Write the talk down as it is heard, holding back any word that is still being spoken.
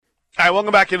All right,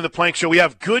 welcome back into the Plank Show. We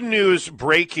have good news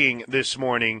breaking this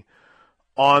morning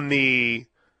on the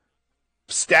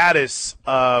status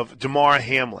of Damar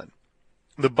Hamlin.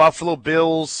 The Buffalo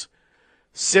Bills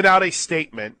sent out a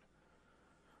statement.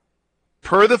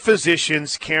 Per the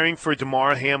physicians caring for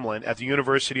Damar Hamlin at the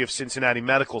University of Cincinnati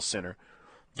Medical Center,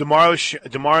 Damar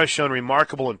has shown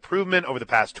remarkable improvement over the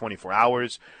past 24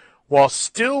 hours. While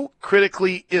still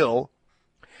critically ill,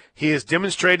 he has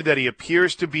demonstrated that he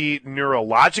appears to be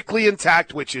neurologically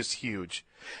intact, which is huge.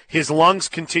 His lungs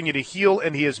continue to heal,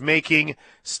 and he is making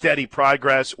steady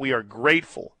progress. We are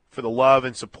grateful for the love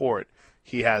and support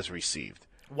he has received.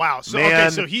 Wow. So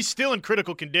he's still in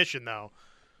critical condition, though.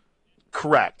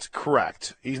 Correct.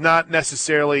 He's not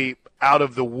necessarily out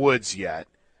of the woods yet.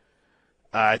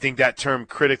 I think that term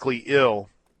critically ill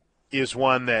is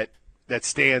one that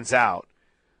stands out.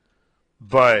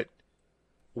 But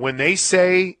when they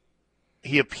say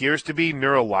he appears to be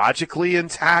neurologically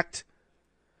intact,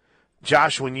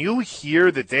 Josh, when you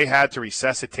hear that they had to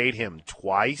resuscitate him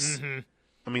twice,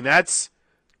 I mean, that's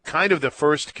kind of the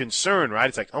first concern, right?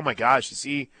 It's like, oh my gosh, is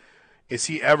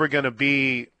he ever going to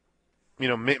be,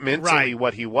 mentally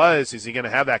what he was? Is he going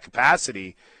to have that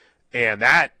capacity? And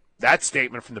that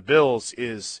statement from the Bills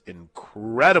is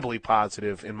incredibly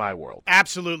positive in my world.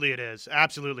 Absolutely it is.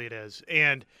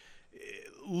 And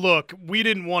look, we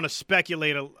didn't want to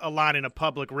speculate a lot in a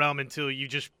public realm until you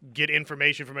just get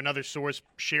information from another source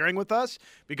sharing with us,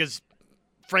 because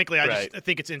frankly, I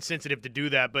think it's insensitive to do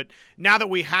that. But now that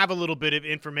we have a little bit of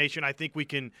information, I think we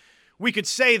could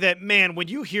say that, man, when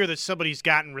you hear that somebody's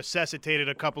gotten resuscitated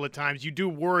a couple of times, you do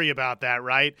worry about that,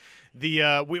 right?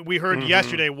 We heard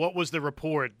yesterday, what was the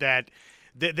report that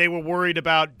they were worried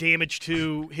about damage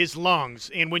to his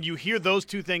lungs. And when you hear those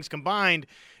two things combined,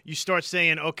 you start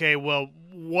saying, okay, well,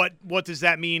 what does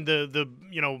that mean? The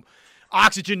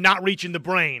oxygen not reaching the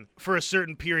brain for a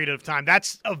certain period of time.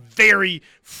 That's a very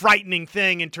frightening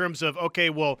thing in terms of,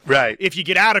 okay, well, if you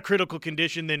get out of critical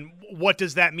condition, then what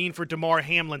does that mean for Damar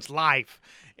Hamlin's life?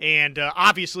 And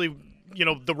obviously,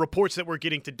 the reports that we're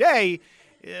getting today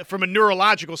from a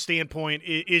neurological standpoint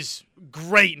is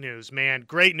great news, man.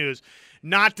 Great news.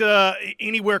 Not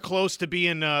anywhere close to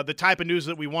being the type of news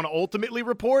that we want to ultimately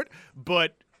report,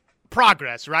 but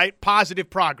progress, right? Positive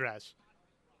progress.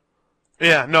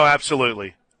 Yeah, no,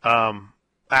 absolutely.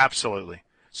 Absolutely.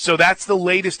 So that's the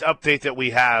latest update that we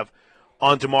have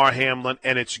on Damar Hamlin,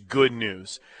 and it's good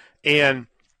news. And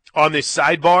on this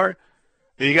sidebar,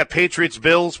 you got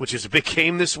Patriots-Bills, which is a big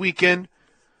game this weekend.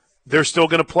 They're still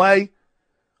going to play.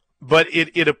 But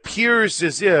it appears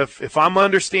as if I'm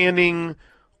understanding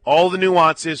all the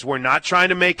nuances, we're not trying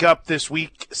to make up this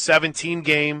Week 17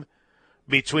 game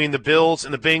between the Bills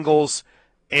and the Bengals.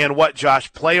 And what,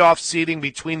 Josh, playoff seeding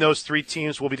between those three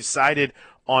teams will be decided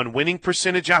on winning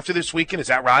percentage after this weekend. Is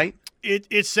that right?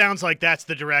 It sounds like that's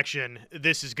the direction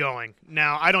this is going.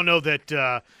 Now, I don't know that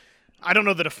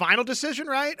a final decision,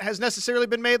 right, has necessarily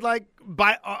been made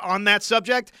on that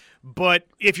subject. But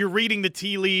if you're reading the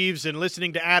tea leaves and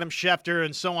listening to Adam Schefter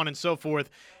and so on and so forth,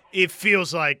 it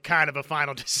feels like kind of a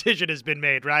final decision has been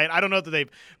made, right? I don't know that they've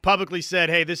publicly said,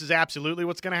 hey, this is absolutely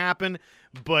what's going to happen.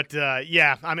 But,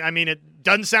 yeah, I mean, it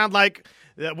doesn't sound like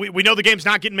we know the game's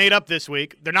not getting made up this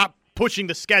week. They're not pushing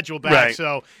the schedule back. Right.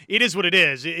 So it is what it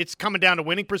is. It's coming down to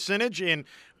winning percentage, and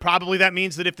probably that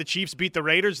means that if the Chiefs beat the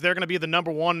Raiders, they're going to be the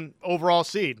number one overall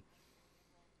seed.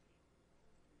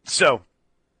 So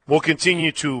we'll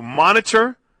continue to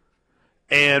monitor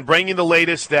and bring you the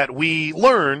latest that we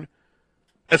learn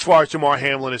as far as Damar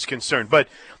Hamlin is concerned. But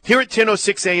here at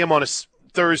 10:06 a.m. on a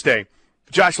Thursday,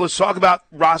 Josh, let's talk about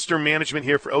roster management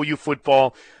here for OU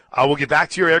football. We'll get back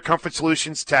to your Air Comfort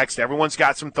Solutions text. Everyone's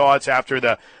got some thoughts after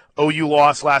the OU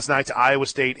loss last night to Iowa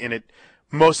State, and it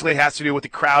mostly has to do with the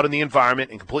crowd and the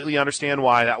environment, and completely understand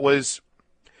why. That was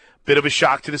a bit of a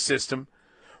shock to the system.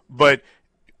 But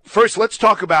first, let's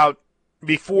talk about,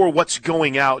 before what's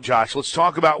going out, Josh, let's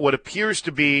talk about what appears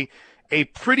to be a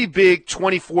pretty big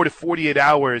 24 to 48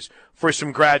 hours for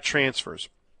some grad transfers.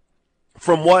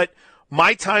 From what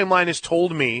my timeline has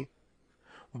told me,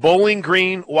 Bowling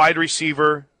Green wide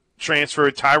receiver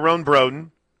transferred Tyrone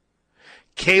Broden.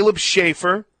 Caleb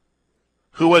Schaefer,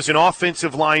 who was an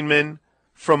offensive lineman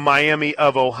from Miami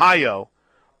of Ohio,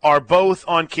 are both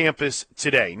on campus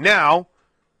today. Now,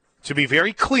 to be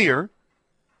very clear,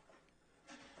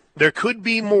 there could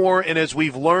be more, and as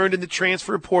we've learned in the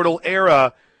transfer portal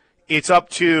era, it's up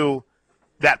to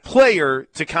that player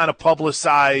to kind of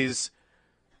publicize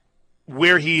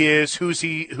where he is, who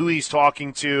he's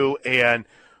talking to, and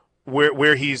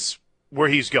where he's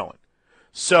going.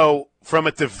 So, from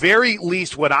at the very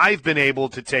least what I've been able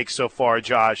to take so far,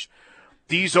 Josh,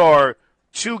 these are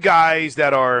two guys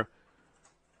that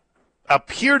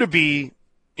appear to be,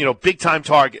 big-time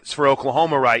targets for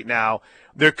Oklahoma right now.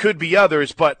 There could be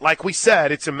others, but like we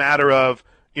said, it's a matter of,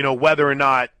 whether or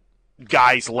not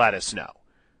guys let us know.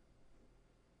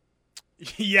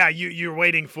 Yeah, you're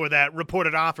waiting for that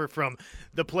reported offer from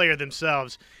the player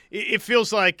themselves. It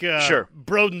feels like Sure.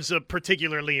 Broden's a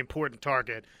particularly important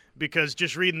target because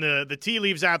just reading the tea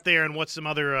leaves out there and what some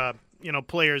other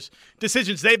players'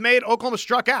 decisions they've made, Oklahoma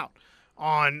struck out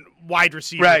on wide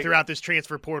receiver throughout this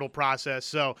transfer portal process.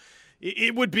 So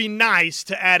it would be nice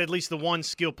to add at least the one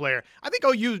skill player. I think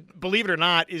OU, believe it or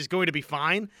not, is going to be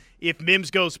fine. If Mims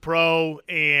goes pro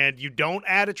and you don't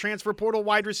add a transfer portal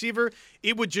wide receiver,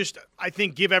 it would just, I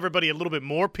think, give everybody a little bit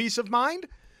more peace of mind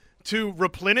to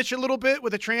replenish a little bit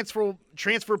with a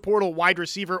transfer portal wide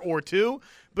receiver or two.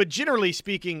 But generally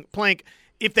speaking, Plank,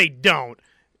 if they don't,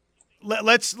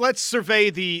 let's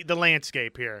survey the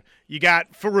landscape here. You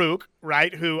got Farouk,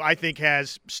 right, who I think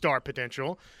has star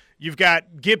potential. You've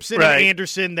got Gibson and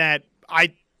Anderson that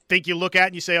I think you look at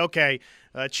and you say, okay,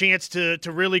 a chance to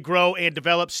really grow and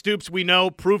develop. Stoops, we know,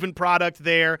 proven product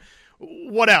there.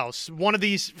 What else? One of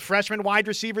these freshman wide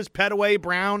receivers, Petaway,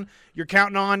 Brown, you're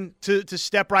counting on to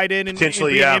step right in and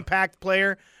be an impact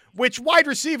player. Which wide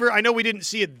receiver, I know we didn't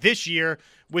see it this year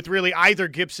with really either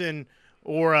Gibson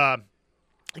or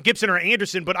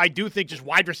Anderson, but I do think just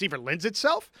wide receiver lends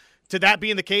itself to that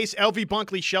being the case. LV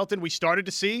Bunkley Shelton, we started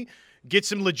to see get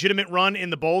some legitimate run in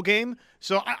the bowl game.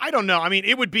 So I don't know. I mean,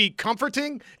 it would be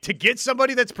comforting to get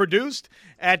somebody that's produced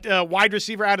at wide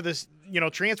receiver out of this,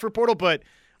 transfer portal, but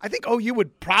I think OU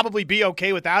would probably be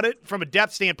okay without it. From a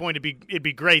depth standpoint, it'd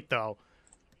be great, though.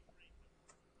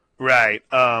 Right.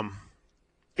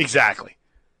 Exactly.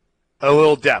 A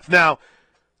little depth. Now,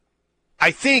 I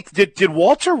think, did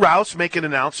Walter Rouse make an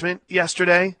announcement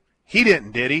yesterday? He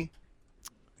didn't, did he?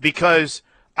 Because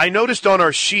I noticed on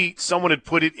our sheet someone had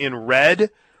put it in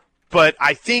red, but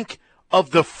I think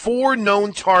of the 4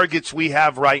 known targets we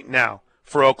have right now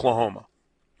for Oklahoma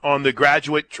on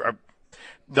the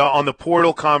on the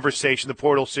portal conversation, the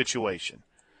portal situation,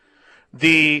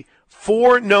 the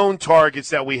 4 known targets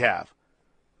that we have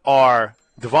are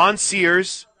Devon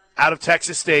Sears out of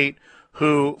Texas State,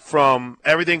 who, from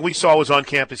everything we saw, was on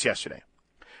campus yesterday.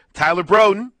 Tyler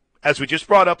Broden, as we just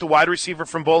brought up, the wide receiver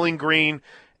from Bowling Green,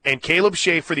 and Caleb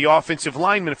Schaefer, the offensive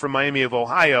lineman from Miami of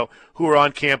Ohio, who are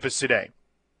on campus today.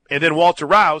 And then Walter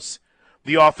Rouse,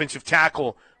 the offensive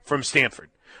tackle from Stanford.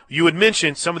 You had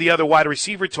mentioned some of the other wide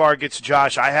receiver targets,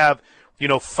 Josh. I have,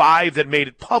 5 that made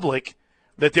it public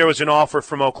that there was an offer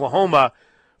from Oklahoma.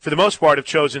 For the most part, have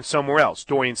chosen somewhere else.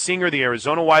 Dorian Singer, the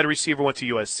Arizona wide receiver, went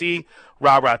to USC.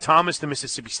 Ra Thomas, the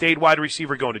Mississippi State wide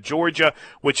receiver, going to Georgia,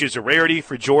 which is a rarity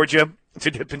for Georgia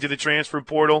to dip into the transfer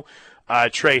portal.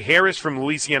 Trey Harris from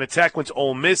Louisiana Tech went to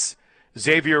Ole Miss.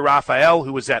 Xavier Raphael,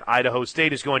 who was at Idaho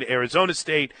State, is going to Arizona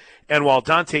State. And while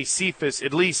Dante Cephas,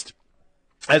 at least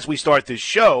as we start this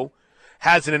show,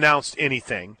 hasn't announced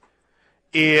anything,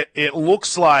 it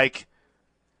looks like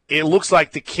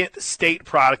the Kent State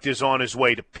product is on his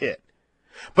way to Pitt.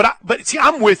 But see,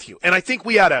 I'm with you, and I think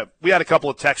we had a couple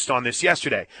of texts on this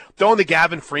yesterday, throwing the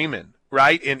Gavin Freeman,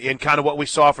 right, in kind of what we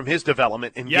saw from his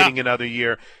development and getting another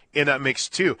year in that mix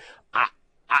too.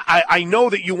 I know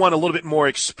that you want a little bit more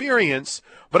experience,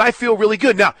 but I feel really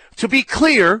good. Now, to be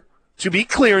clear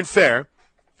and fair,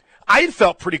 I had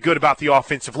felt pretty good about the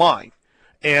offensive line,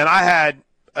 and I had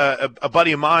a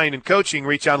buddy of mine in coaching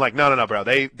reach out like, no, bro,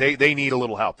 they need a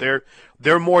little help.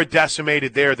 They're more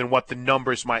decimated there than what the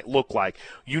numbers might look like.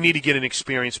 You need to get an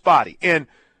experienced body. And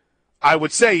I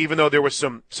would say, even though there was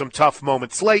some tough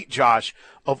moments late, Josh,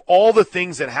 of all the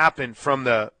things that happened from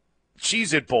the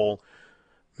Cheez-It Bowl,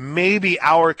 maybe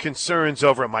our concerns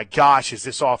over, my gosh, is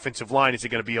this offensive line, is it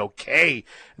going to be okay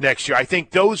next year? I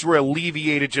think those were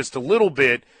alleviated just a little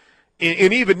bit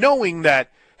in even knowing that,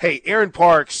 hey, Aaron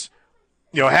Parks,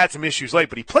 had some issues late,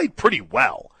 but he played pretty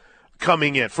well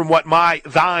coming in from what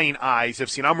thine eyes have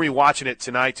seen. I'm rewatching it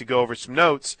tonight to go over some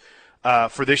notes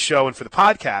for this show and for the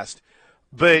podcast.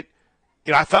 But,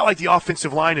 I felt like the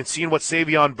offensive line and seeing what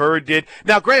Savion Byrd did.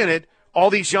 Now, granted, all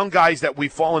these young guys that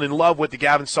we've fallen in love with, the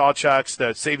Gavin Sawchucks, the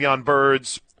Savion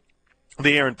Byrds,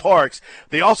 the Aaron Parks,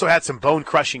 they also had some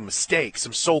bone-crushing mistakes,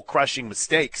 some soul-crushing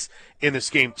mistakes in this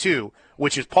game too,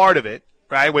 which is part of it.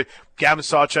 Right, with Gavin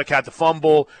Sawchuk had the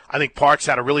fumble. I think Parks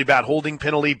had a really bad holding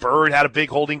penalty. Byrd had a big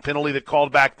holding penalty that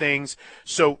called back things.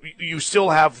 So you still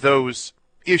have those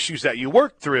issues that you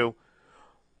work through.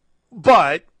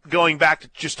 But going back to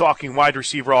just talking wide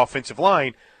receiver, offensive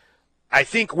line, I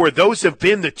think where those have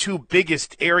been the 2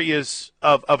 biggest areas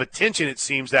of attention, it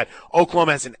seems that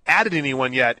Oklahoma hasn't added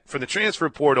anyone yet from the transfer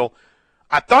portal.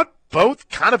 I thought both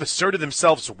kind of asserted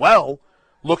themselves well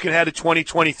looking ahead to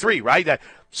 2023, right? That,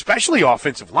 especially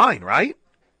offensive line, right?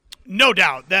 No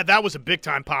doubt. That was a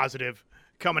big-time positive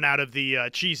coming out of the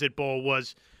Cheez-It Bowl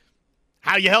was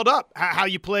how you held up, how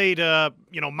you played,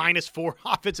 -4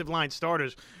 offensive line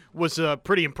starters was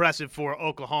pretty impressive for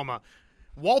Oklahoma.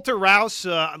 Walter Rouse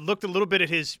looked a little bit at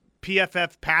his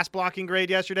PFF pass blocking grade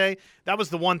yesterday. That was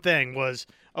the one thing was,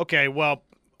 okay, well,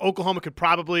 Oklahoma could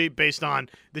probably, based on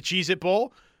the Cheez-It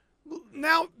Bowl.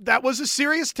 Now, that was a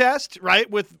serious test, right,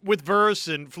 with Verse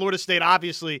and Florida State,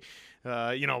 obviously,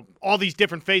 all these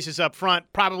different faces up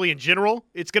front. Probably in general,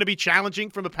 it's going to be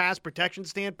challenging from a pass protection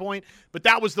standpoint. But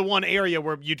that was the one area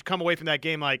where you'd come away from that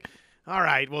game like, all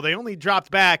right, well, they only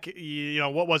dropped back,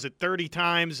 30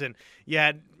 times, and you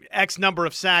had X number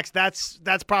of sacks.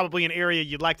 That's probably an area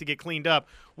you'd like to get cleaned up.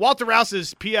 Walter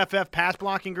Rouse's PFF pass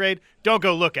blocking grade, don't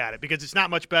go look at it because it's not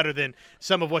much better than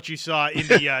some of what you saw in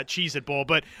the Cheez-It Bowl.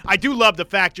 But I do love the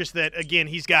fact just that, again,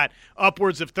 he's got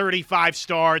upwards of 35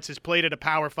 starts, has played at a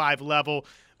Power 5 level.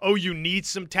 OU needs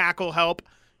some tackle help.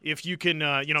 If you can,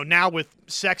 now with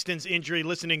Sexton's injury,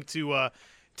 listening to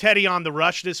Teddy on the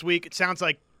Rush this week, it sounds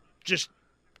like just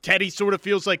Teddy sort of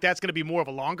feels like that's going to be more of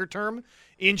a longer-term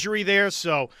injury there.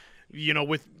 So,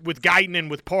 with Guyton and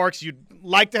with Parks, you'd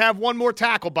like to have one more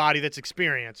tackle body that's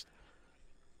experienced.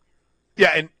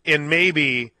 Yeah, and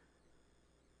maybe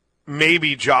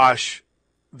Josh,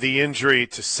 the injury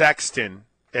to Sexton,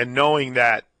 and knowing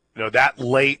that that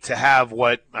late to have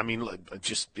it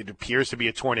appears to be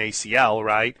a torn ACL,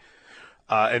 right?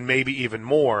 And maybe even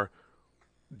more.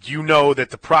 That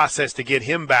the process to get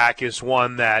him back is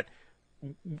one that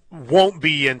won't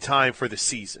be in time for the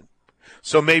season.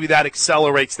 So maybe that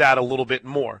accelerates that a little bit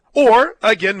more. Or,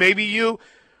 again, maybe you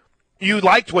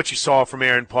liked what you saw from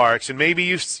Aaron Parks, and maybe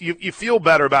you feel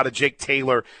better about a Jake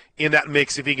Taylor in that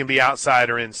mix if he can be outside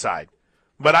or inside.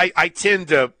 But I tend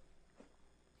to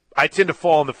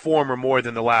fall in the former more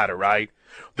than the latter, right?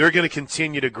 They're going to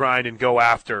continue to grind and go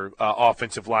after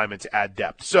offensive linemen to add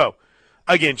depth. So,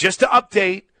 again, just to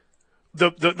update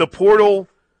the portal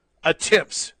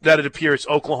attempts that it appears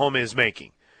Oklahoma is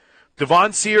making.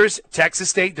 Devon Sears, Texas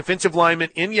State defensive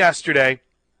lineman, in yesterday,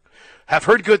 have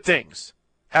heard good things,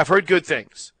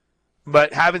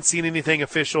 but haven't seen anything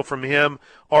official from him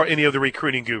or any of the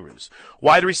recruiting gurus.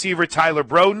 Wide receiver Tyler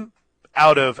Broden,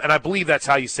 and I believe that's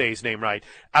how you say his name right,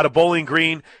 out of Bowling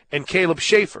Green, and Caleb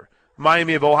Schaefer,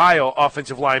 Miami of Ohio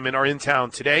offensive linemen, are in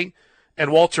town today,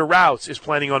 and Walter Rouse is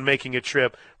planning on making a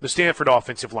trip, the Stanford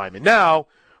offensive lineman. Now,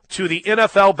 to the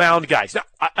NFL-bound guys. Now,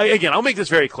 again, I'll make this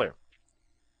very clear.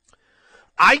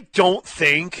 I don't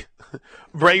think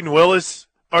Braden Willis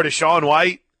or Deshaun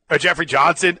White or Jeffrey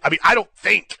Johnson, I don't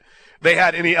think they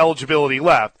had any eligibility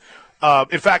left.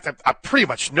 In fact, I pretty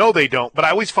much know they don't, but I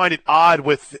always find it odd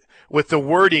with the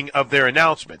wording of their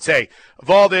announcements. Hey,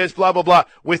 Valdez, blah, blah, blah.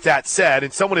 With that said,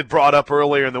 and someone had brought up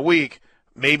earlier in the week,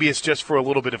 maybe it's just for a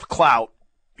little bit of clout.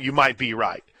 You might be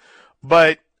right.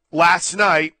 But last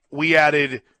night we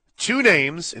added 2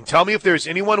 names, and tell me if there's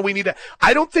anyone we need to.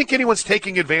 I don't think anyone's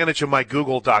taking advantage of my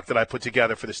Google Doc that I put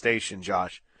together for the station,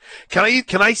 Josh.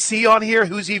 Can I see on here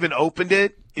who's even opened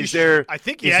it? Is there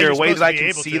a way that I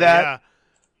can see that? Yeah.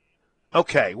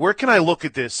 Okay, where can I look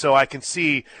at this so I can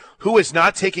see who is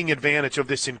not taking advantage of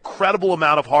this incredible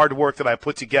amount of hard work that I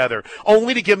put together,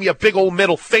 only to give me a big old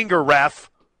middle finger, ref?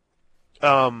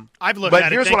 I've looked but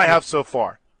at it. Here's what I have so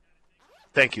far.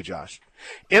 Thank you, Josh.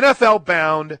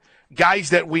 NFL-bound guys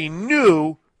that we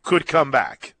knew could come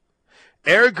back.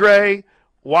 Eric Gray,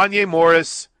 Wanye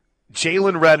Morris,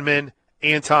 Jalen Redmond,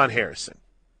 Anton Harrison.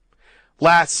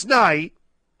 Last night,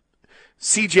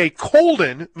 C.J.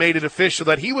 Colden made it official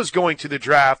that he was going to the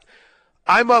draft.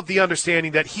 I'm of the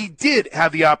understanding that he did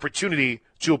have the opportunity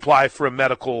to apply for a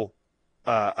medical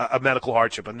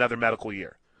hardship, another medical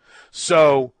year.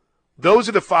 So those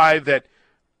are the 5 that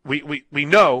we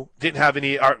know didn't have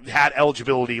any or had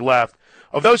eligibility left.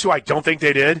 Of those who I don't think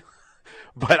they did,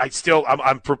 but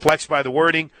I'm perplexed by the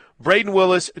wording. Braden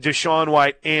Willis, Deshaun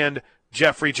White, and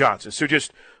Jeffrey Johnson. So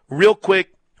just real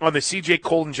quick on the C.J.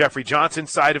 Colden, Jeffrey Johnson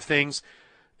side of things,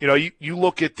 you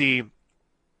look at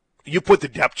you put the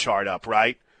depth chart up,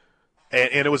 right?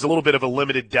 And it was a little bit of a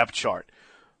limited depth chart.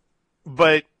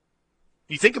 But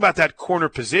you think about that corner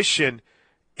position,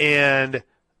 and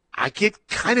I get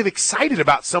kind of excited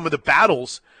about some of the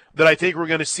battles that I think we're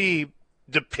going to see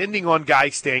depending on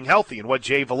guys staying healthy and what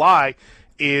Jay Valai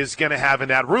is going to have in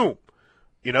that room.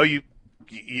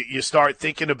 You start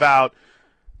thinking about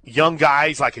young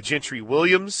guys like a Gentry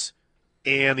Williams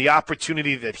and the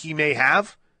opportunity that he may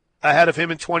have ahead of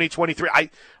him in 2023.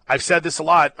 I've said this a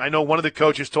lot. I know one of the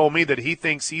coaches told me that he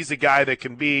thinks he's a guy that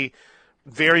can be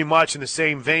very much in the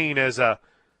same vein as a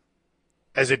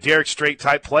Derek Strait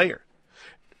type player.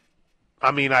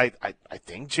 I mean, I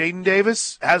think Jaden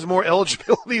Davis has more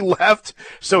eligibility left.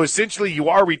 So essentially you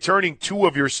are returning two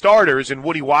of your starters and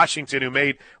Woody Washington, who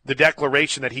made the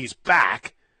declaration that he's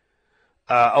back,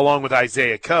 along with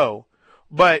Isaiah Coe.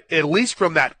 But at least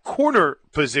from that corner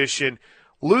position,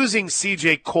 losing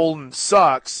C.J. Colton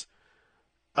sucks.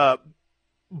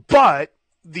 But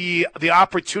the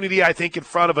opportunity, I think, in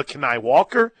front of a Kenai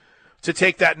Walker to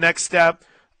take that next step,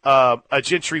 a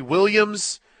Gentry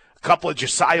Williams, a couple of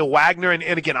Josiah Wagner, and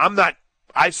again,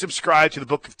 I subscribe to the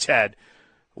Book of Ted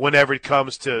whenever it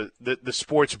comes to the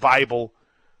sports Bible.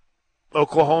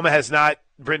 Oklahoma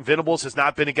Brent Venables has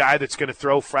not been a guy that's going to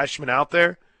throw freshmen out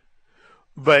there.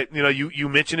 But, you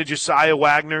mentioned a Josiah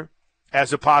Wagner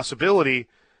as a possibility.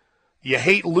 You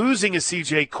hate losing a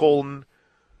C.J. Colton,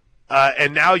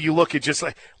 and now you look at just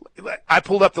like – I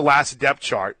pulled up the last depth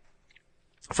chart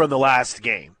from the last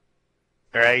game,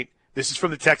 all right? This is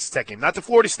from the Texas Tech game, not the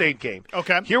Florida State game.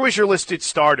 Okay. Here was your listed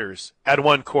starters at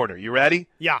one corner. You ready?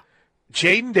 Yeah.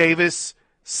 Jaden Davis,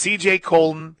 C.J.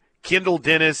 Colton, Kendall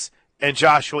Dennis, and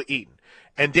Joshua Eaton.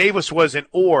 And Davis was an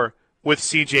or with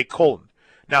C.J. Colton.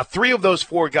 Now, 3 of those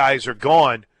 4 guys are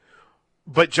gone.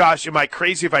 But, Josh, am I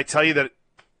crazy if I tell you that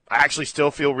I actually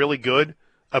still feel really good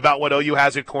about what OU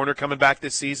has at corner coming back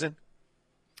this season?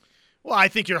 Well, I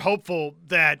think you're hopeful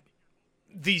that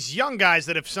these young guys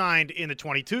that have signed in the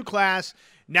 22 class,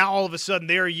 now all of a sudden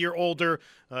they're a year older.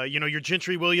 Your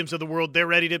Gentry Williams of the world, they're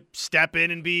ready to step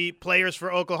in and be players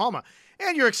for Oklahoma.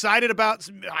 And you're excited about,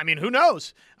 who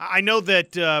knows? I know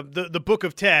that the Book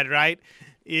of Ted, right,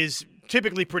 is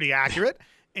typically pretty accurate.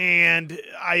 And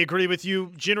I agree with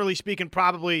you. Generally speaking,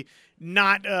 probably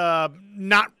not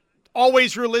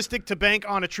always realistic to bank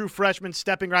on a true freshman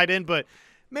stepping right in, but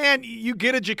man, you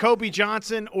get a Jacoby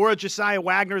Johnson or a Josiah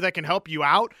Wagner that can help you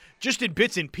out just in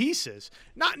bits and pieces.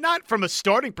 Not from a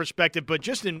starting perspective, but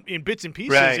just in bits and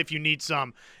pieces. Right. If you need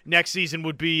some next season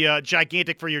would be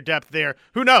gigantic for your depth there.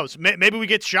 Who knows? Maybe we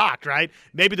get shocked, right?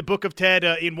 Maybe the Book of Ted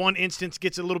in one instance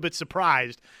gets a little bit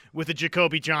surprised with a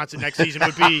Jacoby Johnson next season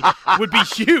would be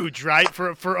huge, right,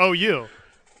 for OU.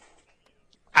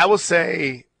 I will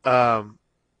say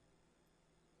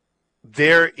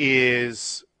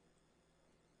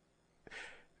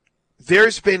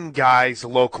there's been guys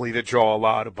locally that draw a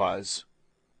lot of buzz,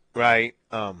 right?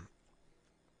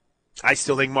 I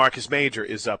still think Marcus Major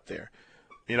is up there.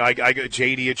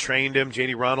 JD had trained him.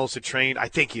 JD Runnels had trained. I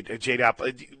think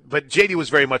but JD was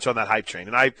very much on that hype train,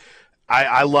 and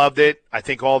I loved it. I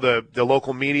think all the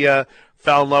local media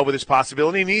fell in love with his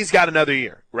possibility, and he's got another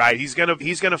year, right? He's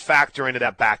gonna factor into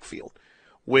that backfield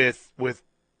with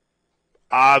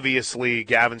obviously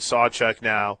Gavin Sawchuk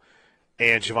now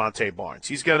and Javante Barnes.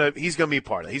 He's gonna be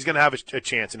part of it. He's gonna have a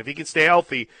chance, and if he can stay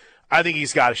healthy, I think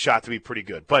he's got a shot to be pretty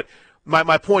good. But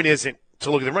my point isn't to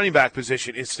look at the running back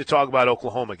position; it's to talk about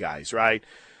Oklahoma guys, right?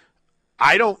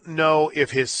 I don't know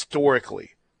if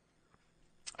historically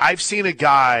I've seen a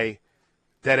guy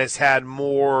that has had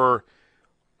more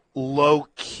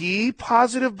low-key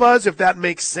positive buzz, if that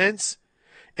makes sense.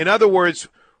 In other words,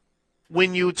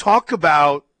 when you talk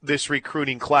about this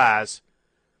recruiting class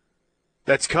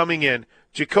that's coming in,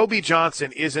 Jacoby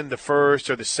Johnson isn't the first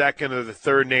or the second or the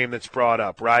third name that's brought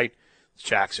up, right? It's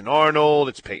Jackson Arnold,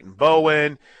 it's Peyton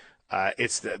Bowen,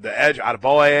 it's the edge,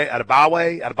 Adebawe.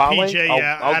 PJ,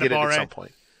 I'll get it at some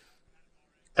point.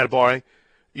 Adebawe.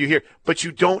 You hear, but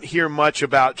you don't hear much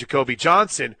about Jacoby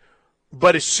Johnson.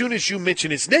 But as soon as you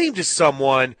mention his name to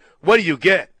someone, what do you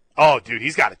get? Oh, dude,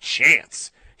 he's got a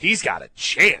chance. He's got a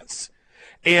chance.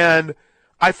 And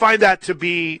I find that to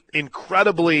be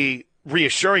incredibly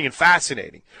reassuring and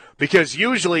fascinating, because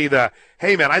usually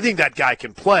hey, man, I think that guy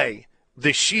can play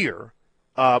this year,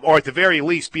 or at the very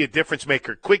least be a difference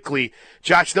maker quickly.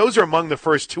 Josh, those are among the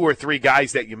first 2 or 3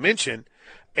 guys that you mentioned.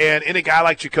 And in a guy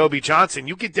like Jacoby Johnson,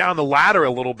 you get down the ladder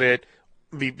a little bit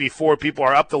before people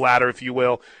are up the ladder, if you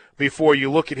will, before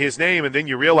you look at his name, and then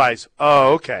you realize,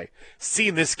 oh, okay,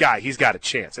 seeing this guy, he's got a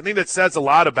chance. I think that says a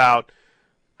lot about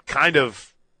kind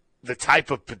of the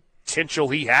type of potential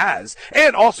he has,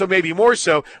 and also maybe more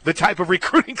so the type of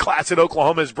recruiting class that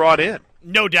Oklahoma has brought in.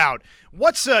 No doubt.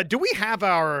 Do we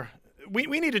have we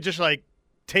need to just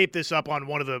tape this up on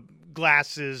one of the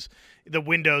glasses, the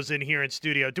windows in here in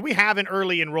studio. Do we have an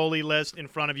early enrollee list in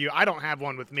front of you? I don't have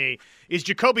one with me. Is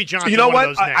Jacoby Johnson one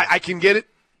of those names? I can get it.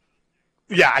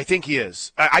 Yeah, I think he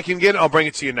is. I can get it. I'll bring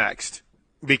it to you next,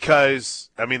 because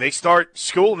they start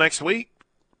school next week.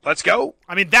 Let's go.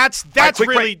 That's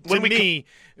really break. To me.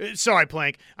 Sorry,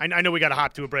 Plank. I know we got to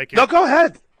hop to a break here. No, go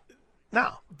ahead.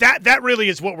 No. That really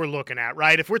is what we're looking at,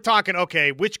 right? If we're talking,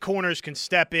 okay, which corners can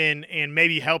step in and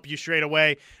maybe help you straight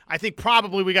away, I think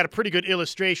probably we got a pretty good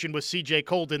illustration with C.J.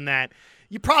 Colton that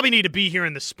you probably need to be here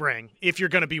in the spring if you're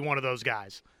going to be one of those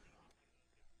guys.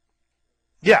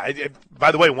 Yeah,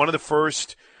 by the way, one of the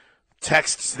first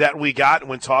texts that we got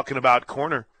when talking about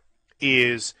corner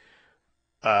is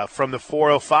from the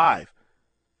 405.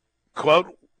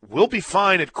 Quote, "We'll be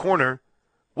fine at corner.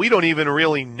 We don't even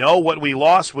really know what we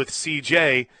lost with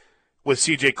C.J.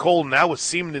 Colton. That was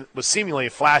seemingly a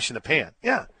flash in the pan.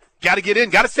 Yeah, got to get in,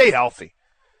 got to stay healthy.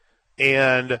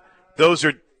 And those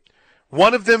are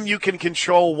one of them you can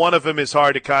control. One of them is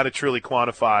hard to kind of truly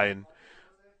quantify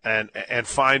and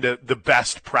find the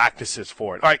best practices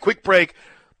for it. All right, quick break.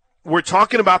 We're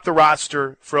talking about the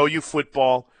roster for OU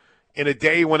football in a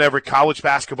day whenever college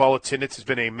basketball attendance has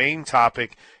been a main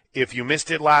topic. If you missed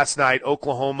it last night,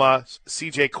 Oklahoma,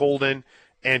 C.J. Colton,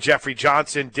 and Jeffrey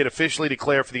Johnson did officially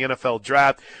declare for the NFL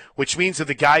draft, which means that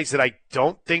the guys that I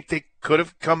don't think they could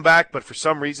have come back, but for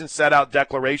some reason set out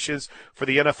declarations for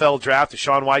the NFL draft,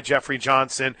 Deshaun White, Jeffrey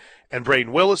Johnson, and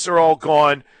Braden Willis are all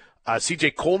gone.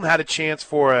 C.J. Colton had a chance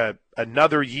for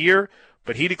another year,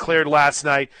 but he declared last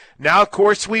night. Now, of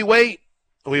course, we wait.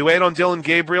 We wait on Dylan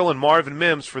Gabriel and Marvin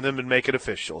Mims for them to make it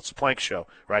official. It's a Plank Show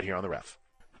right here on the Ref.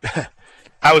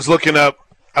 I was looking up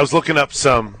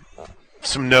some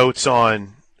notes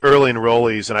on early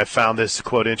enrollees, and I found this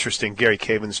quote interesting. Gary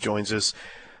Cavins joins us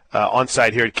on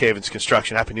site here at Cavins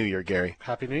Construction. Happy New Year, Gary.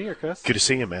 Happy New Year, Chris. Good to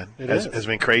see you, man. Has it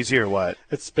been crazy or what?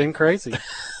 It's been crazy. I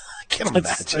can't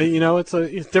imagine.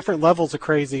 It's different levels of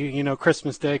crazy.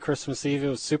 Christmas Day, Christmas Eve, it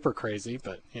was super crazy,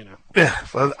 but. Yeah,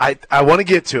 well, I want to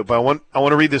get to it, but I want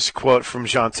to read this quote from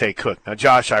Jonte Cook. Now,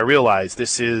 Josh, I realize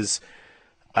this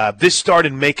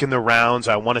started making the rounds,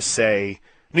 I want to say,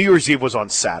 New Year's Eve was on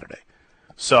Saturday.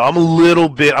 So I'm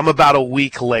about a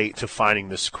week late to finding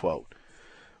this quote.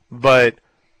 But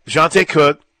Jonte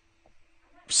Cook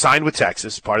signed with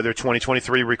Texas, part of their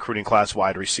 2023 recruiting class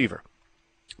wide receiver.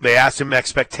 They asked him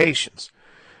expectations.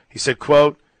 He said,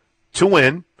 quote, "To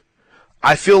win,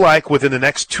 I feel like within the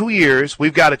next 2 years,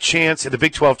 we've got a chance at the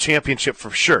Big 12 championship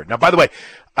for sure." Now, by the way,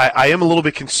 I am a little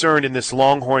bit concerned in this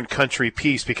Longhorn Country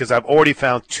piece because I've already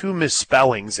found 2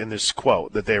 misspellings in this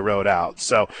quote that they wrote out.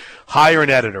 So hire an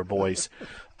editor, boys.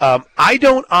 I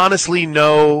don't honestly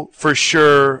know for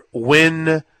sure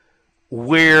when,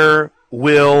 where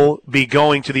will be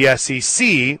going to the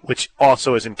SEC, which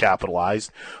also isn't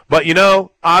capitalized. But,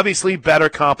 obviously better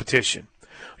competition.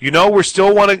 We're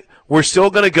still going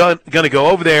to go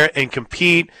over there and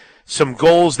compete some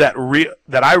goals that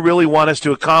I really want us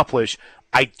to accomplish.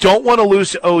 I don't want to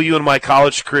lose to OU in my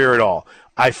college career at all.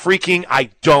 I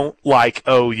don't like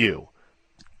OU.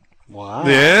 Wow.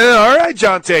 Yeah, all right,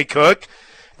 Jonte Cook.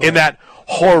 In that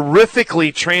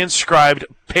horrifically transcribed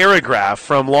paragraph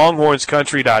from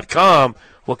longhornscountry.com,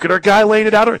 look at our guy laying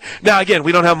it out. Now, again,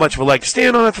 we don't have much of a leg to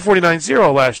stand on after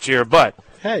 49-0 last year, but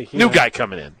hey, new guy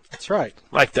coming in. That's right.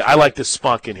 I like the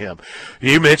spunk in him.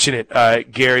 You mentioned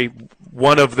it, Gary.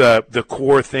 One of the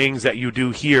core things that you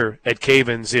do here at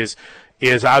Cavins is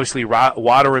obviously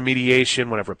water remediation.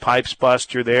 Whenever pipes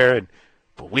bust, you're there.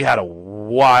 But we had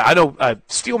I know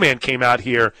Steelman came out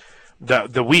here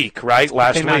the week, right?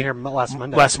 Last Monday.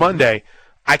 Last Monday.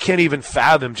 I can't even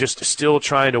fathom just still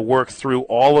trying to work through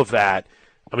all of that.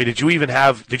 I mean, did you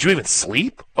even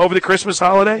sleep over the Christmas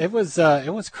holiday? It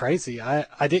was crazy.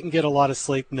 I didn't get a lot of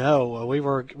sleep. No,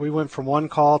 we went from one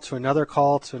call to another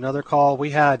call to another call.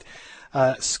 We had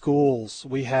schools.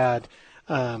 We had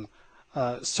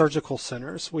surgical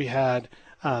centers. We had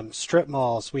strip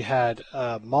malls. We had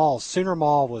malls. Sooner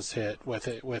Mall was hit with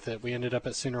it. We ended up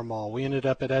at Sooner Mall. We ended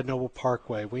up at Ed Noble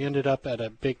Parkway. We ended up at a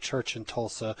big church in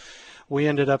Tulsa. We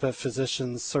ended up at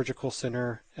Physicians Surgical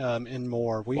Center in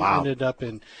Moore. We ended up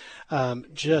in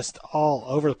just all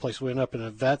over the place. We ended up in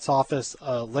a vet's office,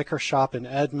 a liquor shop in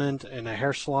Edmond, and a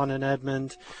hair salon in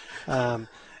Edmond.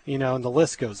 And the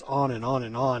list goes on and on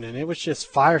and on. And it was just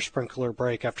fire sprinkler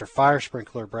break after fire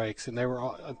sprinkler breaks. And they were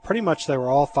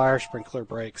all fire sprinkler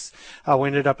breaks. We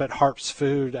ended up at Harp's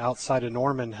Food outside of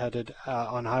Norman, headed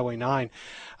on Highway 9.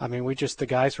 I mean, the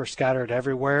guys were scattered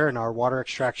everywhere, and our water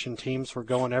extraction teams were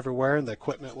going everywhere, and the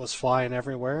equipment was flying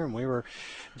everywhere, and we were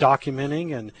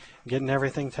documenting and getting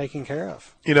everything taken care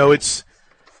of.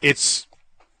 It's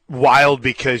wild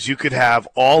because you could have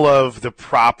all of the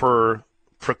proper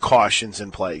precautions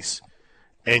in place,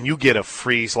 and you get a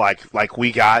freeze like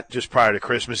we got just prior to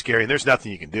Christmas, Gary, and there's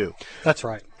nothing you can do. That's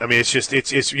right. I mean,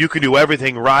 it's you can do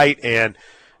everything right, and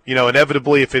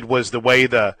inevitably, if it was the way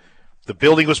the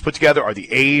building was put together or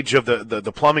the age of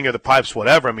the plumbing or the pipes,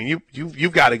 whatever. I mean,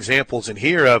 you've got examples in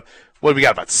here of what we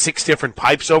got, about 6 different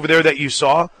pipes over there that you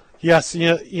saw? Yes,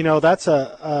 that's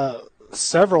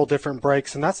several different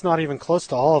breaks, and that's not even close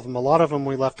to all of them. A lot of them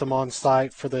we left them on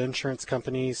site for the insurance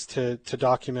companies to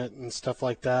document and stuff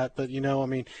like that. But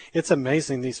it's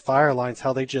amazing, these fire lines,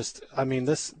 how they just,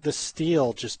 this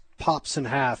steel just pops in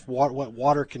half. What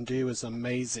water can do is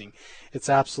amazing. It's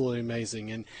absolutely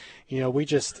amazing. And we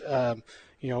just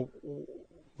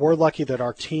we're lucky that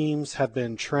our teams have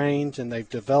been trained and they've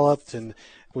developed, and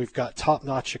we've got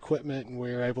top-notch equipment, and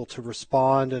we're able to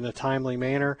respond in a timely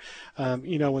manner.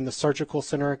 When the surgical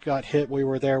center got hit, we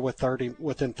were there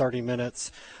within 30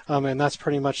 minutes, and that's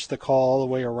pretty much the call all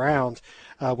the way around.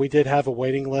 We did have a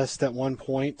waiting list at one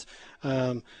point,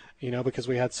 because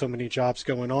we had so many jobs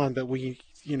going on, but we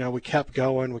kept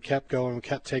going, we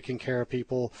kept taking care of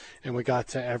people, and we got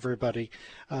to everybody.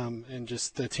 And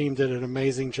just the team did an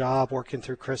amazing job working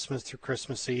through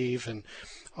Christmas Eve, and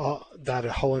that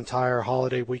whole entire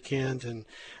holiday weekend. And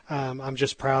I'm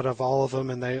just proud of all of them,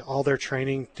 and all their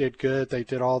training did good. They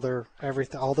did all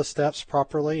the steps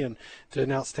properly, and did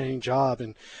an outstanding job.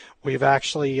 And we've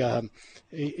actually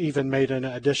even made an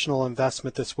additional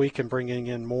investment this week in bringing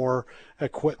in more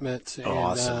equipment and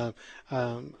awesome.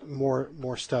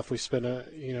 More stuff. We spent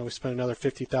another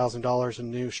 $50,000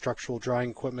 in new structural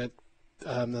drying equipment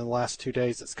in the last 2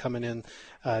 days. It's coming in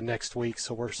next week,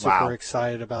 so we're super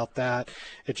excited about that.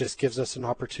 It just gives us an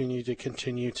opportunity to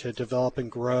continue to develop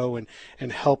and grow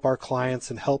and help our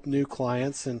clients and help new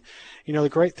clients. And the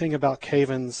great thing about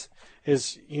Cavens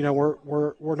is we're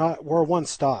one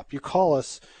stop. You call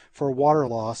us for a water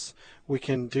loss, we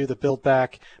can do the build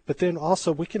back, but then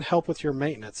also we can help with your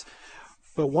maintenance.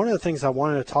 But one of the things I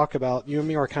wanted to talk about, you and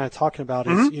me are kind of talking about,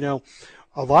 is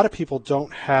a lot of people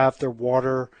don't have their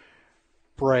water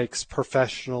breaks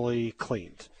professionally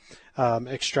cleaned,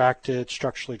 extracted,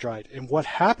 structurally dried. And what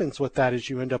happens with that is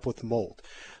you end up with mold.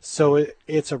 So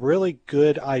it's a really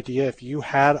good idea, if you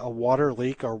had a water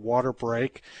leak or water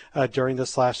break during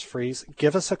this last freeze,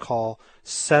 give us a call,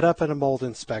 set up a mold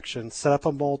inspection, set up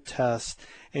a mold test,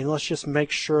 and let's just make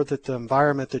sure that the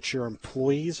environment that your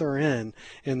employees are in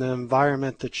and the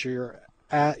environment that you're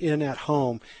at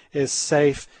home is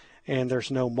safe, and there's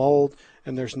no mold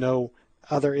and there's no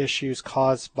other issues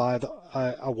caused by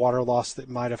a water loss that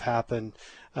might have happened.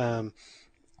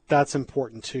 That's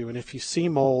important too. And if you see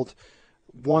mold,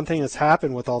 one thing that's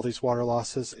happened with all these water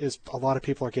losses is a lot of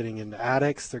people are getting into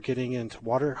attics, they're getting into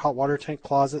hot water tank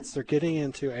closets, they're getting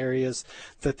into areas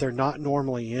that they're not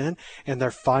normally in, and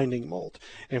they're finding mold.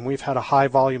 And we've had a high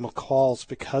volume of calls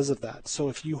because of that. So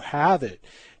if you have it,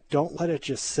 don't let it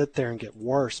just sit there and get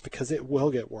worse, because it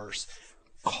will get worse.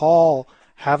 Call,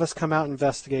 have us come out and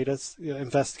investigate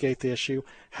the issue,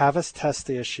 have us test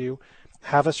the issue,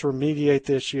 have us remediate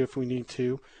the issue if we need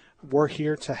to. We're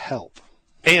here to help.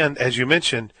 And as you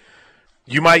mentioned,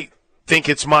 you might think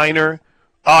it's minor.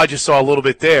 Oh, I just saw a little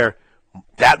bit there.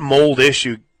 That mold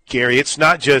issue, Gary, it's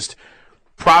not just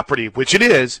property, which it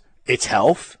is, it's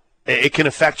health. It can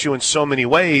affect you in so many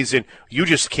ways, and you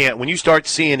just can't, when you start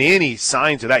seeing any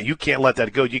signs of that, you can't let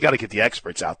that go. You got to get the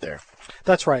experts out there.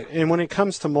 That's right. And when it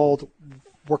comes to mold,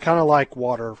 we're kind of like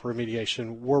water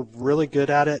remediation. We're really good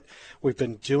at it. We've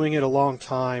been doing it a long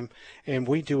time, and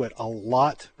we do it a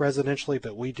lot residentially,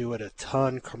 but we do it a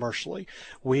ton commercially.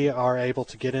 We are able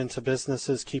to get into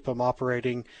businesses, keep them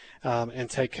operating,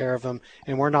 and take care of them.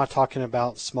 And we're not talking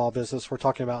about small business. We're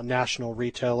talking about national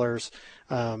retailers,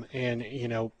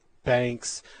 and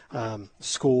banks,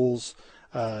 schools,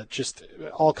 just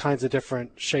all kinds of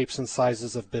different shapes and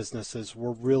sizes of businesses. We're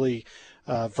really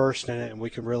versed in it, and we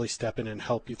can really step in and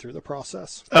help you through the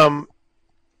process.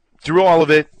 Through all of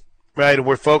it, right, and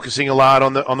we're focusing a lot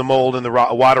on the mold and the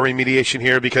water remediation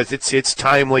here because it's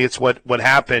timely. It's what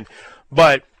happened.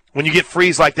 But when you get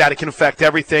freeze like that, it can affect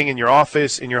everything in your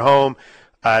office, in your home.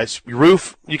 Your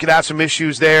roof, you could have some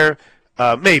issues there.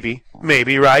 Maybe,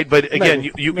 right? But again,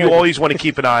 you always want to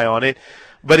keep an eye on it.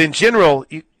 But in general,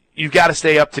 you've got to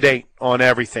stay up to date on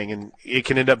everything, and it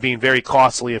can end up being very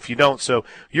costly if you don't. So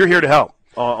you're here to help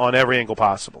on every angle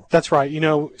possible. That's right.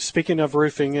 Speaking of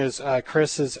roofing,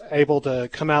 Chris is able to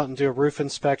come out and do a roof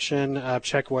inspection,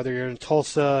 check whether you're in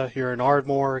Tulsa, you're in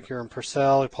Ardmore, you're in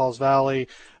Purcell, Pauls Valley,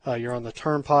 you're on the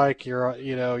Turnpike, you're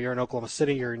in Oklahoma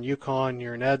City, you're in Yukon,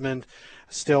 you're in Edmond.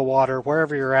 Stillwater,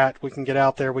 wherever you're at, we can get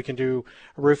out there. We can do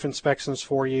roof inspections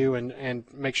for you and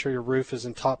make sure your roof is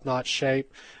in top-notch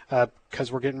shape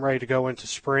because we're getting ready to go into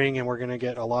spring and we're going to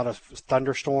get a lot of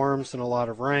thunderstorms and a lot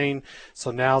of rain.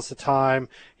 So now's the time.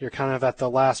 You're kind of at the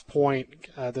last point,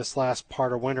 this last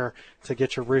part of winter, to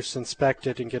get your roofs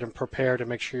inspected and get them prepared and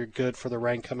make sure you're good for the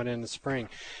rain coming in the spring.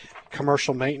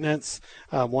 Commercial maintenance,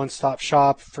 one-stop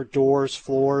shop for doors,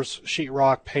 floors,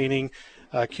 sheetrock, painting,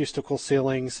 acoustical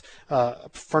ceilings,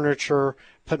 furniture,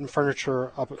 putting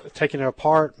furniture up, taking it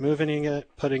apart, moving it,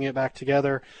 putting it back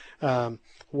together.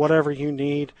 Whatever you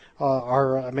need,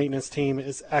 our maintenance team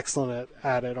is excellent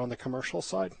at it on the commercial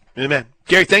side. Amen.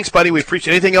 Gary, thanks, buddy. We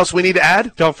appreciate it. Anything else we need to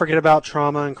add? Don't forget about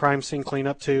trauma and crime scene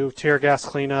cleanup, too. Tear gas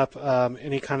cleanup,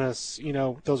 any kind of,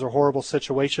 those are horrible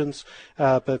situations.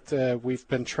 But we've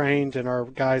been trained, and our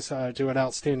guys do an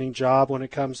outstanding job when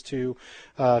it comes to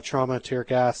trauma, tear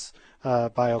gas,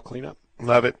 bio cleanup.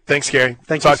 Love it. Thanks, Gary.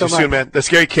 Thank Talk you so to you soon, much. man. That's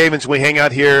Gary Cavens. We hang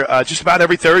out here just about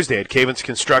every Thursday at Cavens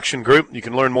Construction Group. You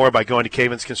can learn more by going to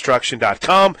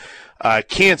cavensconstruction.com.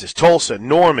 Kansas, Tulsa,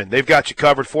 Norman, they've got you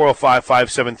covered,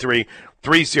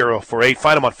 405-573-3048.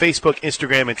 Find them on Facebook,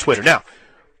 Instagram, and Twitter. Now,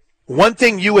 one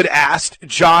thing you had asked,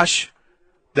 Josh,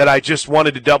 that I just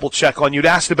wanted to double-check on, you'd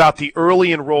asked about the early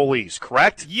enrollees,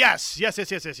 correct? Yes.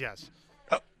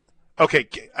 Okay,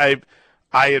 I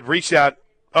had reached out.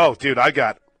 Oh, dude, I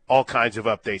got all kinds of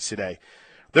updates today.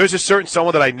 There's a certain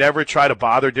someone that I never try to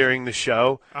bother during the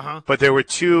show, but there were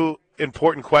two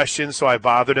important questions, so I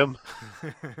bothered him.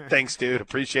 Thanks, dude.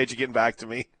 Appreciate you getting back to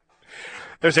me.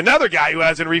 There's another guy who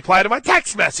hasn't replied to my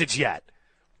text message yet.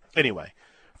 Anyway,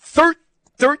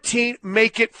 13,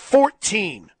 make it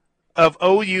 14 of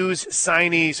OU's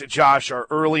signees, Josh, are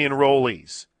early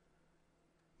enrollees.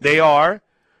 They are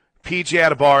PJ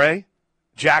Adebawore,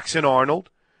 Jackson Arnold,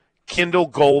 Kendall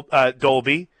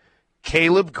Dolby,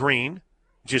 Caleb Green,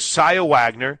 Josiah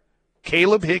Wagner,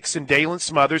 Caleb Hicks and Dalen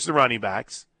Smothers, the running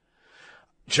backs,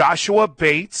 Joshua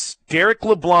Bates, Derek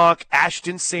LeBlanc,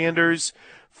 Ashton Sanders,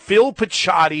 Phil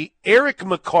Picciotti, Eric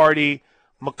McCarty,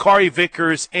 Makari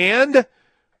Vickers, and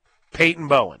Peyton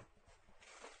Bowen.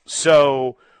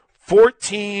 So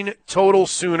 14 total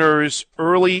Sooners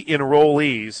early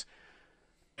enrollees.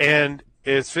 And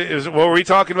it's what were we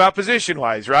talking about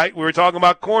position-wise, right? We were talking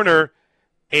about corner,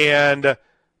 and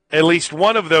at least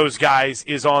one of those guys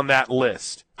is on that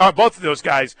list. Both of those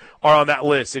guys are on that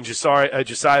list, and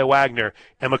Josiah Wagner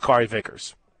and Makari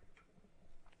Vickers.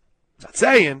 Not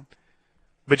saying,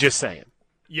 but just saying.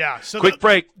 Yeah. So quick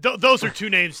break. Those are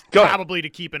two names probably to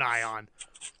keep an eye on.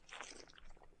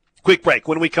 Quick break.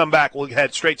 When we come back, we'll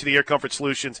head straight to the Air Comfort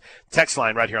Solutions text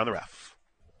line right here on the Ref.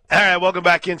 All right, welcome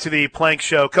back into the Plank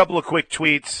Show. A couple of quick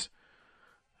tweets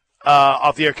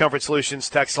off the Air Comfort Solutions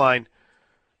text line.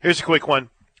 Here's a quick one.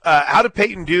 How did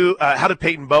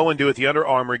Peyton Bowen do at the Under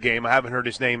Armour game? I haven't heard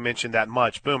his name mentioned that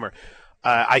much. Boomer.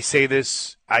 I say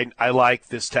this. I like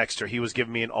this texter. He was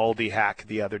giving me an Aldi hack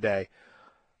the other day.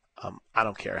 I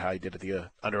don't care how he did at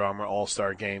the Under Armour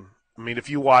All-Star game. I mean, if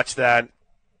you watch that,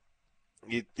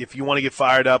 if you want to get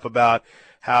fired up about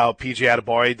how PJ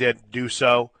Adebawore did, do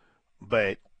so.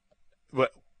 But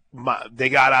they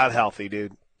got out healthy,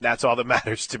 dude. That's all that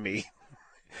matters to me.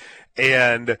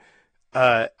 And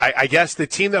I guess the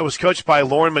team that was coached by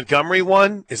Lauren Montgomery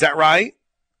won. Is that right?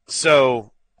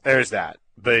 So there's that.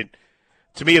 But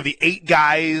to me, of the 8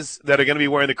 guys that are going to be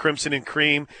wearing the crimson and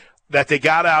cream, that they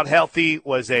got out healthy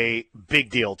was a big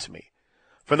deal to me.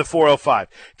 From the 405,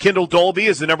 Kendall Dolby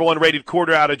is the number 1 rated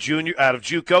quarter out of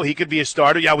JUCO. He could be a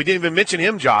starter. Yeah, we didn't even mention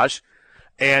him, Josh.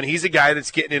 And he's a guy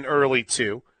that's getting in early,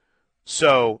 too.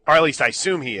 So, or at least I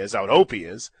assume he is. I would hope he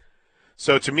is.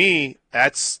 So, to me,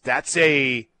 that's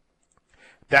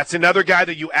another guy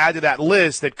that you add to that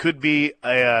list that could be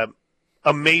a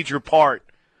major part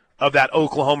of that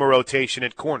Oklahoma rotation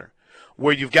at corner,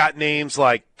 where you've got names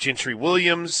like Gentry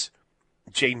Williams,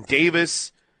 Jaden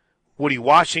Davis, Woody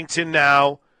Washington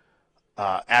now,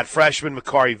 add freshman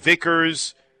Makari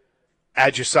Vickers,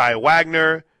 add Josiah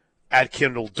Wagner, add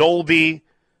Kendall Dolby.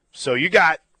 So you've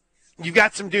got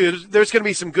some dudes. There's going to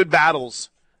be some good battles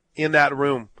in that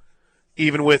room,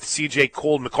 even with C.J.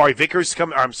 Cole and Makari Vickers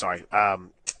coming. I'm sorry.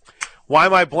 Why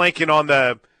am I blanking on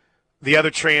the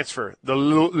other transfer, the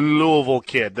Louisville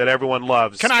kid that everyone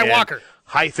loves? Kenai Walker.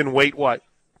 Height and weight what?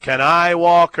 Kenai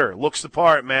Walker. Looks the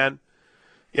part, man.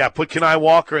 Yeah, put Kenai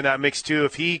Walker in that mix, too,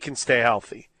 if he can stay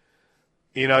healthy.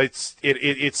 You know,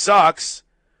 it sucks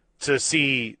to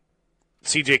see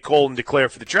C.J. Colton declare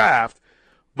for the draft,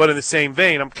 but in the same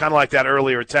vein, I'm kind of like that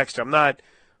earlier texter.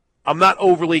 I'm not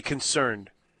overly concerned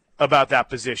about that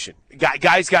position.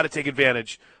 Guys got to take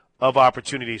advantage of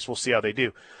opportunities. We'll see how they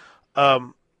do.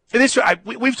 And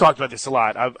we've talked about this a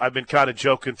lot. I've been kind of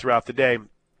joking throughout the day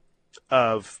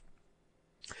of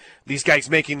these guys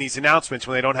making these announcements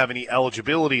when they don't have any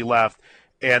eligibility left.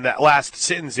 And that last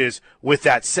sentence is, with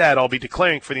that said, I'll be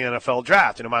declaring for the NFL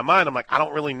draft. And in my mind, I'm like, I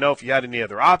don't really know if you had any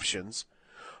other options.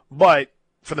 But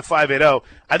for the 580,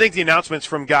 I think the announcements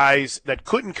from guys that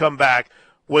couldn't come back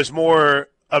was more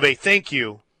of a thank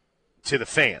you to the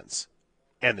fans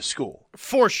and the school.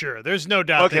 For sure. There's no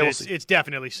doubt that it's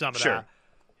definitely some of that.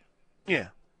 Yeah,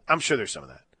 I'm sure there's some of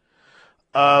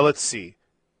that. Let's see.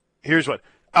 Here's what.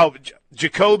 Oh,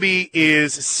 Jacoby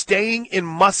is staying in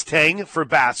Mustang for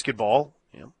basketball.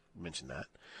 Yeah, mentioned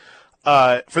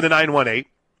that. For the 918.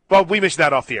 Well, we mentioned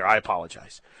that off the air. I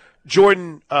apologize.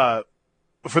 Jordan, for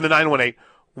the 918.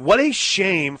 What a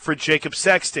shame for Jacob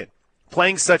Sexton.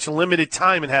 Playing such limited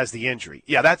time and has the injury.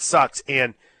 Yeah, that sucks.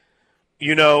 And,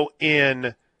 you know,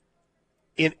 in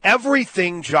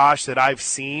everything, Josh, that I've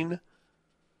seen,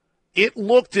 it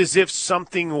looked as if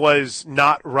something was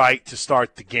not right to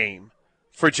start the game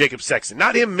for Jacob Sexton.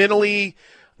 Not him mentally,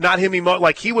 not him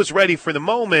like he was ready for the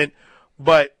moment,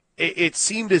 but it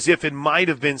seemed as if it might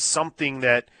have been something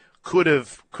that could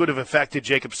have affected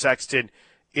Jacob Sexton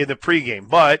in the pregame.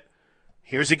 But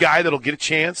here's a guy that'll get a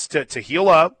chance to heal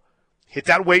up, hit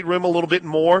that weight room a little bit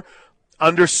more,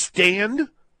 understand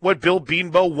what Bill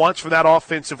Beanbo wants from that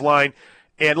offensive line.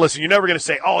 And listen, you're never going to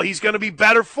say, oh, he's going to be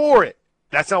better for it.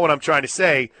 That's not what I'm trying to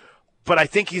say. But I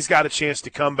think he's got a chance to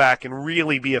come back and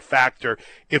really be a factor.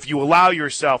 If you allow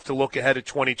yourself to look ahead at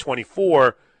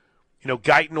 2024, you know,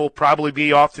 Guyton will probably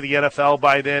be off to the NFL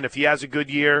by then. If he has a good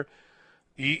year,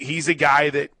 he's a guy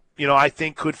that, you know, I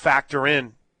think could factor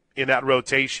in that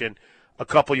rotation a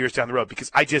couple years down the road.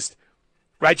 Because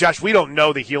right, Josh, we don't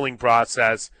know the healing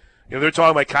process. You know, they're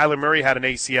talking about Kyler Murray had an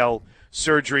ACL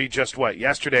surgery just,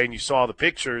 yesterday, and you saw the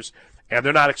pictures, and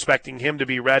they're not expecting him to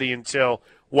be ready until,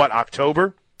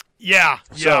 October? Yeah.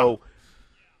 So,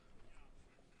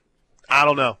 I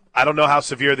don't know. I don't know how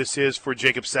severe this is for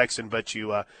Jacob Sexton, but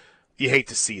you hate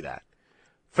to see that.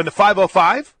 From the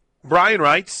 505, Brian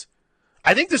writes,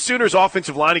 I think the Sooners'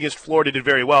 offensive line against Florida did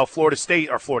very well. Florida State's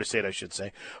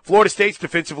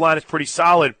defensive line is pretty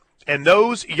solid, and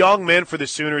those young men for the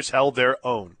Sooners held their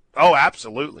own. Oh,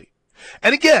 absolutely.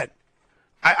 And again,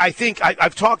 I think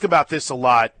I've talked about this a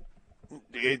lot.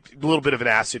 A little bit of an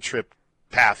acid trip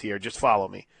path here. Just follow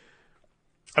me.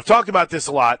 I've talked about this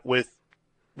a lot with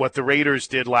what the Raiders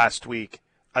did last week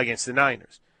against the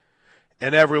Niners.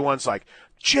 And everyone's like,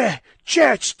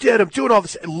 Jets did him doing all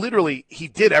this. And literally, he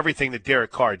did everything that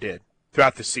Derek Carr did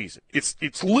throughout the season.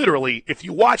 It's literally, if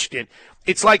you watched it,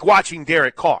 it's like watching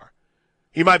Derek Carr.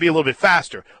 He might be a little bit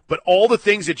faster, but all the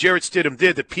things that Jarrett Stidham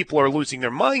did that people are losing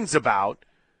their minds about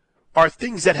are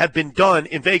things that have been done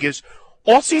in Vegas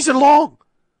all season long.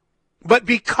 But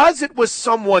because it was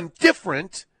someone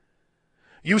different,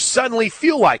 you suddenly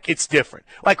feel like it's different.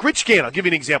 Like Rich Gannon, I'll give you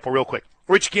an example real quick.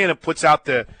 Rich Gannon puts out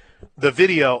the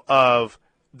video of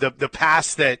the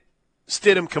pass that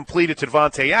Stidham completed to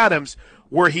Devontae Adams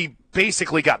where he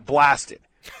basically got blasted.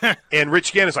 And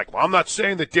Rich Gannon's like, well, I'm not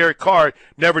saying that Derek Carr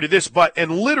never did this,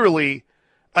 and literally,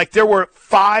 like there were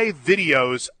 5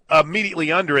 videos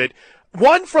immediately under it.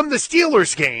 One from the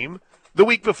Steelers game the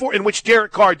week before in which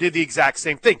Derek Carr did the exact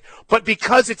same thing. But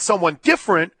because it's someone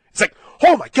different, it's like,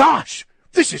 oh my gosh,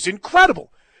 this is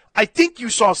incredible. I think you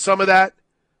saw some of that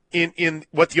in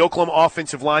what the Oklahoma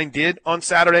offensive line did on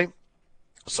Saturday.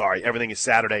 Sorry, everything is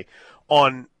Saturday.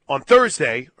 On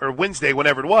Thursday or Wednesday,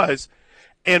 whenever it was.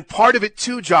 And part of it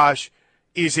too, Josh,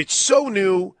 is it's so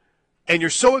new and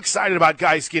you're so excited about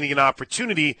guys getting an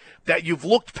opportunity that you've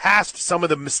looked past some of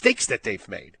the mistakes that they've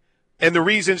made and the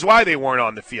reasons why they weren't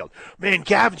on the field. Man,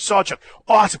 Gavin Sawchuk,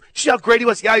 awesome. See how great he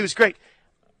was? Yeah, he was great.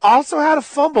 Also had a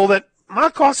fumble that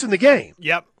might cost him the game.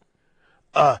 Yep.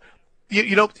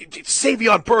 You know,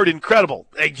 Savion Byrd, incredible.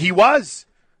 He was.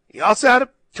 He also had a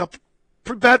couple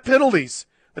bad penalties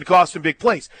that cost him big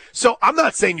plays. So I'm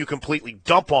not saying you completely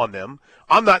dump on them.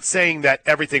 I'm not saying that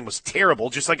everything was terrible,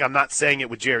 just like I'm not saying it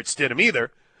with Jarrett Stidham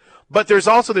either. But there's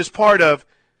also this part of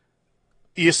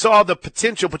you saw the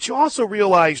potential, but you also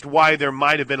realized why there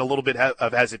might have been a little bit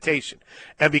of hesitation.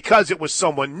 And because it was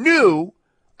someone new,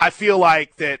 I feel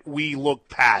like that we looked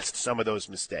past some of those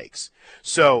mistakes.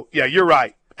 So, yeah, you're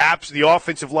right. The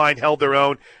offensive line held their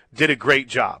own, did a great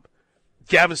job.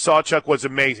 Gavin Sawchuk was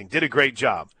amazing, did a great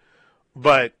job.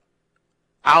 But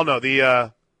I don't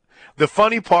know, the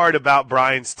funny part about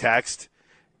Brian's text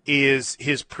is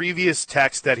his previous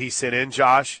text that he sent in,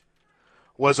 Josh,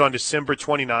 was on December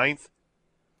 29th.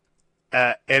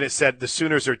 And it said, the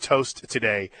Sooners are toast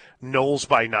today, Knowles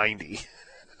by 90.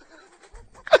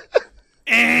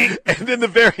 And then the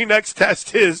very next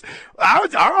test is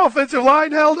our offensive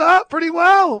line held up pretty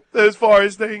well as far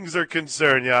as things are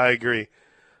concerned. Yeah, I agree.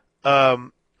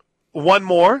 One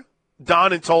more.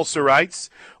 Don in Tulsa writes,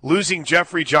 losing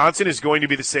Jeffrey Johnson is going to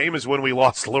be the same as when we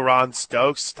lost LaRon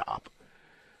Stokes. Stop.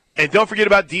 And don't forget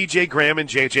about DJ Graham and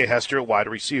J.J. Hester at wide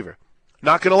receiver.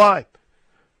 Not going to lie.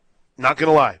 Not going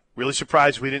to lie. Really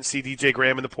surprised we didn't see DJ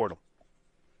Graham in the portal.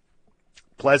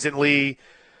 Pleasantly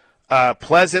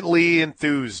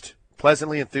enthused.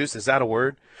 Pleasantly enthused, is that a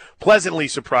word? Pleasantly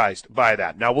surprised by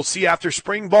that. Now, we'll see after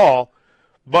spring ball,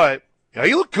 but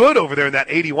he looked good over there in that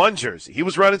 81 jersey. He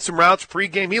was running some routes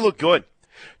pregame. He looked good.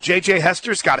 J.J.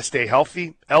 Hester's got to stay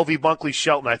healthy. L.V.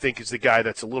 Bunkley-Shelton, I think, is the guy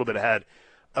that's a little bit ahead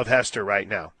of Hester right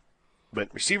now.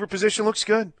 But receiver position looks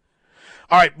good.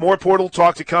 All right, more portal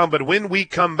talk to come, but when we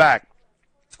come back,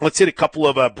 let's hit a couple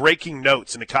of breaking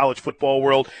notes in the college football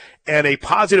world and a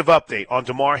positive update on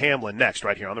Damar Hamlin next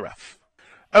right here on the Ref.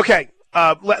 Okay,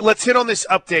 let's hit on this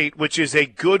update, which is a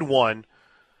good one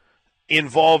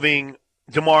involving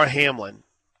Damar Hamlin.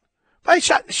 Hey,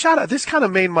 shout out! This kind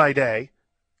of made my day.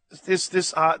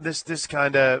 This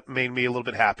kind of made me a little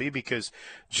bit happy because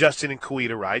Justin in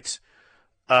Coweta writes.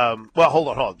 Well, hold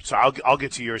on. Sorry, I'll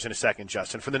get to yours in a second,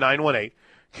 Justin. For the 918,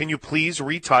 can you please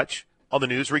retouch on the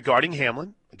news regarding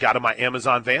Hamlin? I got in my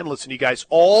Amazon van, listen to you guys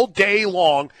all day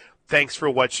long. Thanks for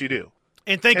what you do.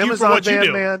 And thank Amazon you for what van, you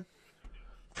do. Man,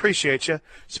 appreciate you.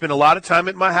 Spend a lot of time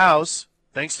at my house,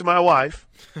 thanks to my wife.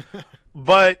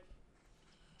 But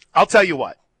I'll tell you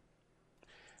what.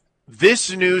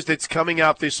 This news that's coming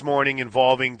out this morning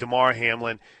involving Damar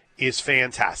Hamlin is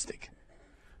fantastic.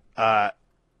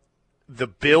 The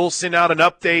Bills sent out an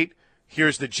update.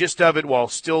 Here's the gist of it. While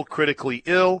still critically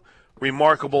ill,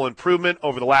 remarkable improvement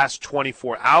over the last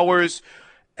 24 hours.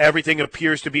 Everything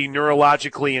appears to be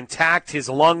neurologically intact. His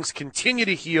lungs continue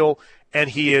to heal, and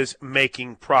he is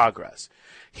making progress.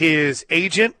 His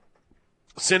agent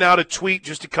sent out a tweet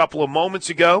just a couple of moments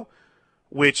ago,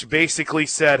 which basically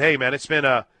said, hey, man, it's been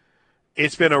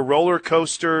a roller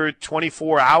coaster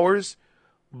 24 hours,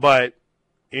 but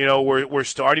we're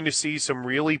starting to see some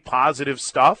really positive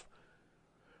stuff.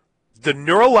 The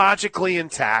neurologically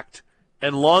intact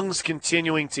and lungs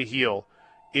continuing to heal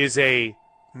is a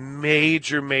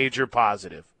major, major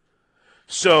positive.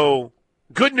 So,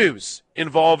 good news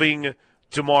involving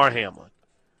Damar Hamlin.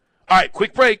 All right,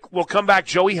 quick break. We'll come back.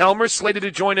 Joey Helmer slated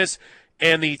to join us,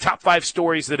 and the top 5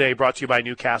 stories of the day brought to you by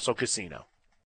Newcastle Casino.